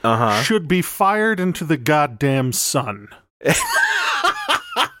 should be fired into the goddamn sun.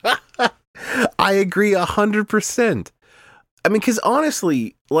 I agree 100%. I mean, because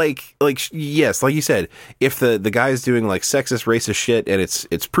honestly, yes, like you said, if the guy's doing like sexist, racist shit and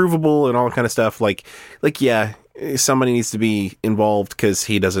it's provable and all that kind of stuff, like yeah, somebody needs to be involved because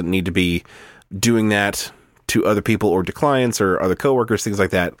he doesn't need to be doing that to other people or to clients or other coworkers, things like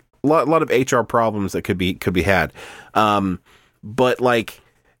that. A lot of HR problems that could be had. But like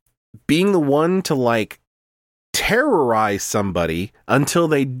being the one to like terrorize somebody until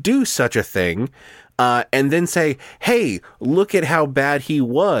they do such a thing, and then say, "Hey, look at how bad he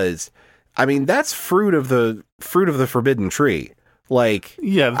was." I mean, that's fruit of the forbidden tree. Like,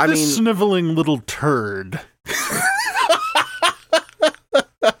 yeah, I mean, sniveling little turd.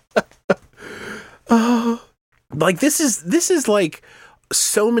 Like this is like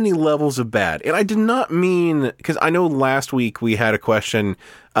so many levels of bad. And I did not mean, because I know last week we had a question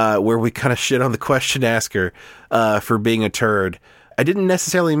where we kind of shit on the question asker for being a turd. I didn't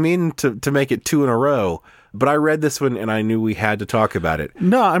necessarily mean to make it 2 in a row, but I read this one and I knew we had to talk about it.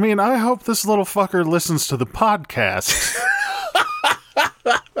 No, I mean, I hope this little fucker listens to the podcast.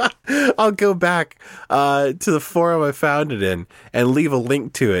 I'll go back to the forum I found it in and leave a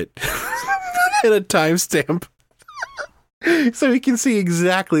link to it and a timestamp so we can see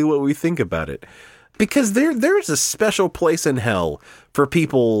exactly what we think about it. Because there's a special place in hell for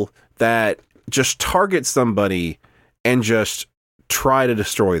people that just target somebody and just try to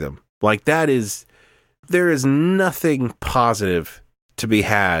destroy them. Like there is nothing positive to be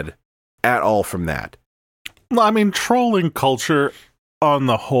had at all from that. Well, I mean, trolling culture on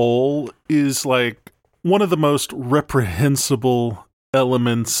the whole is like one of the most reprehensible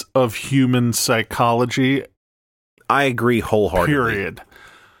elements of human psychology. I agree wholeheartedly. Period.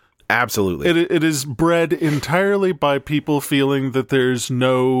 Absolutely. It is bred entirely by people feeling that there's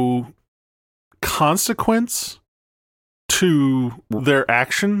no consequence to their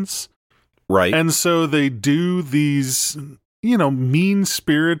actions. Right. And so they do these,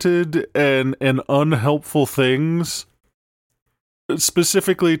 mean-spirited and unhelpful things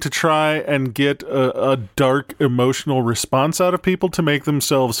specifically to try and get a dark emotional response out of people to make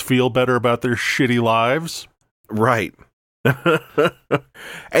themselves feel better about their shitty lives. Right.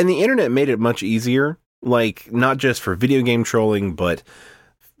 And the internet made it much easier, like not just for video game trolling, but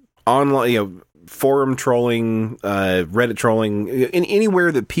online, forum trolling, Reddit trolling, in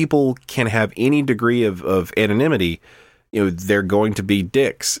anywhere that people can have any degree of anonymity. They're going to be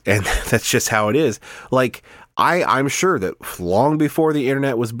dicks, and that's just how it is. Like I'm sure that long before the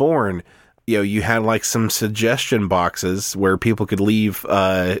internet was born, you had like some suggestion boxes where people could leave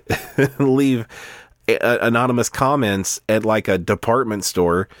anonymous comments at like a department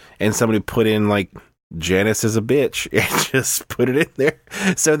store, and somebody put in like Janice is a bitch and just put it in there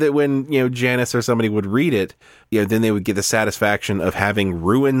so that when Janice or somebody would read it, then they would get the satisfaction of having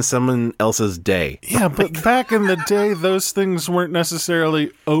ruined someone else's day. Yeah, but back in the day, those things weren't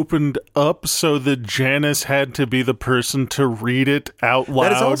necessarily opened up so that Janice had to be the person to read it out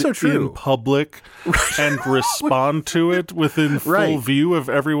loud that is also true. In public and respond to it within full view of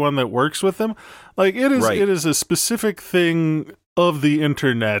everyone that works with them. Like it is a specific thing of the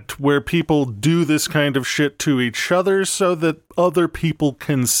internet where people do this kind of shit to each other so that other people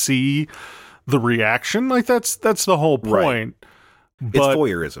can see the reaction. Like that's the whole point. Right. It's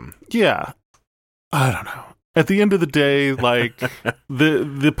voyeurism. Yeah. I don't know. At the end of the day, like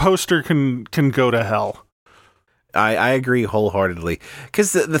the poster can go to hell. I agree wholeheartedly.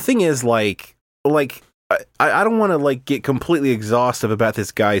 Because the thing is like I don't want to like get completely exhaustive about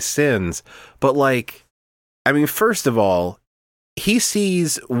this guy's sins, but like, I mean, first of all, he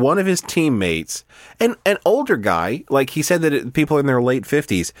sees one of his teammates, an older guy, like he said that people in their late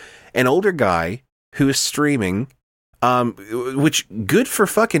 50s, an older guy who is streaming, which good for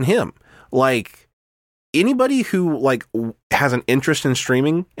fucking him. Like anybody who like has an interest in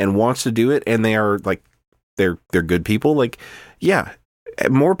streaming and wants to do it, and they are like, they're good people. Like, yeah,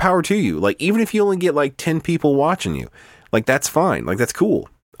 more power to you. Like, even if you only get like 10 people watching you, like that's fine. Like that's cool.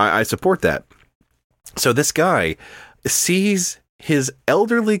 I support that. So this guy sees his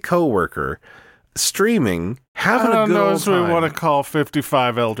elderly coworker streaming, having a good old time. I don't know if we want to call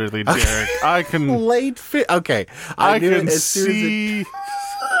 55 elderly, Derek. I can late okay. I can see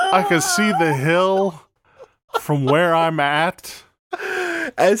I can see the hill from where I'm at.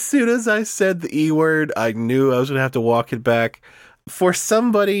 As soon as I said the E word, I knew I was going to have to walk it back. For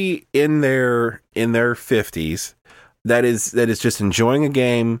somebody in their 50s that is just enjoying a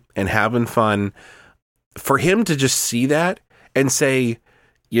game and having fun, for him to just see that and say,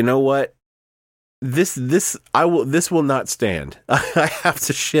 you know what? This will not stand. I have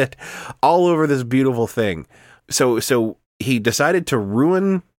to shit all over this beautiful thing. So he decided to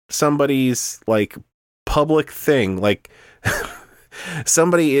ruin somebody's like public thing, like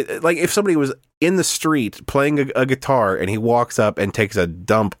somebody, like if somebody was in the street playing a guitar and he walks up and takes a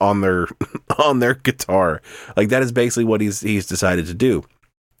dump on their guitar, like that is basically what he's decided to do.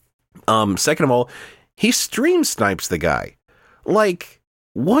 Second of all, he stream snipes the guy. Like,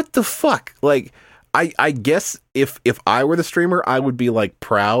 what the fuck? Like, I guess if I were the streamer, I would be like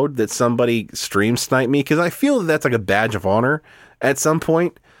proud that somebody stream sniped me, because I feel that that's like a badge of honor at some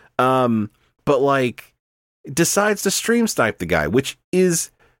point. But like, decides to stream snipe the guy, which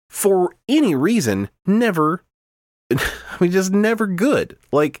is for any reason never, just never good.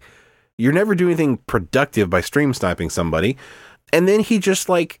 Like, you're never doing anything productive by stream sniping somebody. And then he just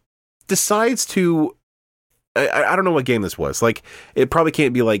like decides to, I don't know what game this was. Like, it probably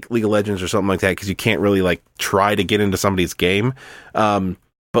can't be like League of Legends or something like that, because you can't really like try to get into somebody's game. But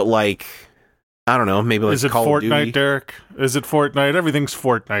like, I don't know, maybe like Is it Call of Duty. Fortnite, Derek? Is it Fortnite? Everything's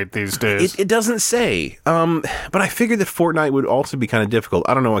Fortnite these days. It doesn't say. But I figured that Fortnite would also be kind of difficult.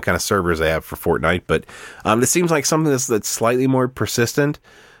 I don't know what kind of servers they have for Fortnite, but this seems like something that's slightly more persistent.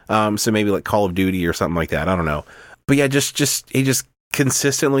 So maybe like Call of Duty or something like that. I don't know. But yeah, he just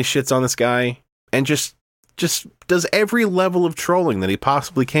consistently shits on this guy and just does every level of trolling that he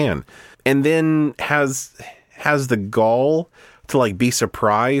possibly can, and then has the gall to like be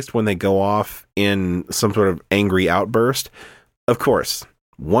surprised when they go off in some sort of angry outburst. Of course,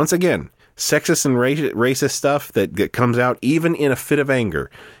 once again, sexist and racist stuff that comes out even in a fit of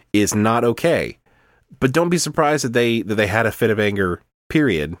anger is not okay. But don't be surprised that they had a fit of anger,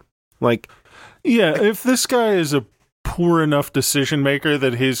 period. Like, yeah, if this guy is a poor enough decision maker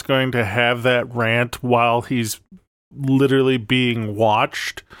that he's going to have that rant while he's literally being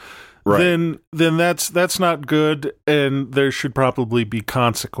watched, right, then that's not good, and there should probably be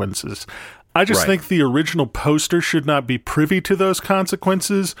consequences. I just think the original poster should not be privy to those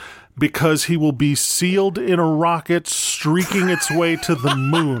consequences, because he will be sealed in a rocket streaking its way to the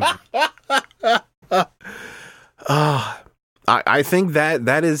moon. I think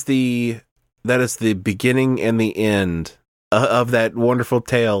that is the beginning and the end of that wonderful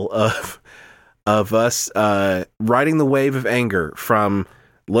tale of us riding the wave of anger from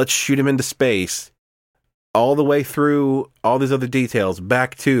let's shoot him into space all the way through all these other details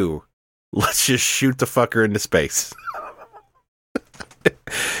back to let's just shoot the fucker into space.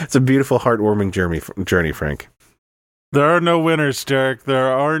 It's a beautiful, heartwarming journey, Frank. There are no winners, Derek.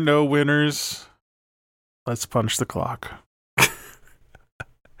 There are no winners. Let's punch the clock.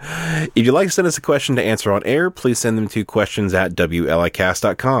 If you'd like to send us a question to answer on air, please send them to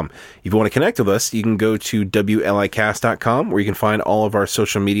questions@wlicast.com. If you want to connect with us, you can go to wlicast.com, where you can find all of our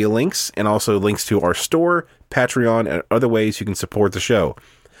social media links and also links to our store, Patreon, and other ways you can support the show.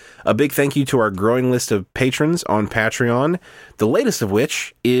 A big thank you to our growing list of patrons on Patreon, the latest of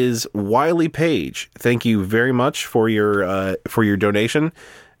which is Wiley Page. Thank you very much for your donation,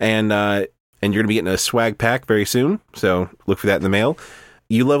 and you're going to be getting a swag pack very soon, so look for that in the mail.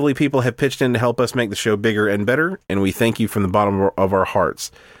 You lovely people have pitched in to help us make the show bigger and better, and we thank you from the bottom of our hearts.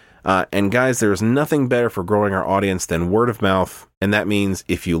 And guys, there's nothing better for growing our audience than word of mouth, and that means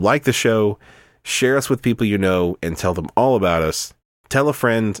if you like the show, share us with people you know and tell them all about us. Tell a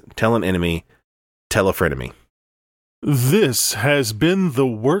friend, tell an enemy, tell a frenemy. This has been the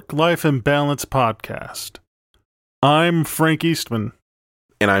Work-Life Imbalance Podcast. I'm Frank Eastman.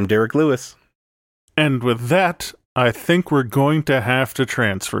 And I'm Derek Lewis. And with that, I think we're going to have to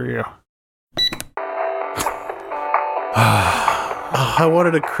transfer you. I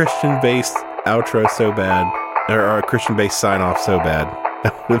wanted a Christian-based outro so bad. Or a Christian-based sign-off so bad.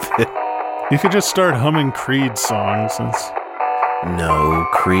 You could just start humming Creed songs. No,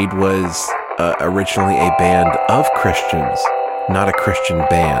 Creed was originally a band of Christians, not a Christian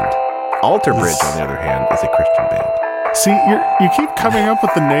band. Alter Bridge, on the other hand, is a Christian band. See, you keep coming up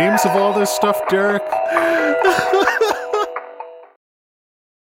with the names of all this stuff, Derek.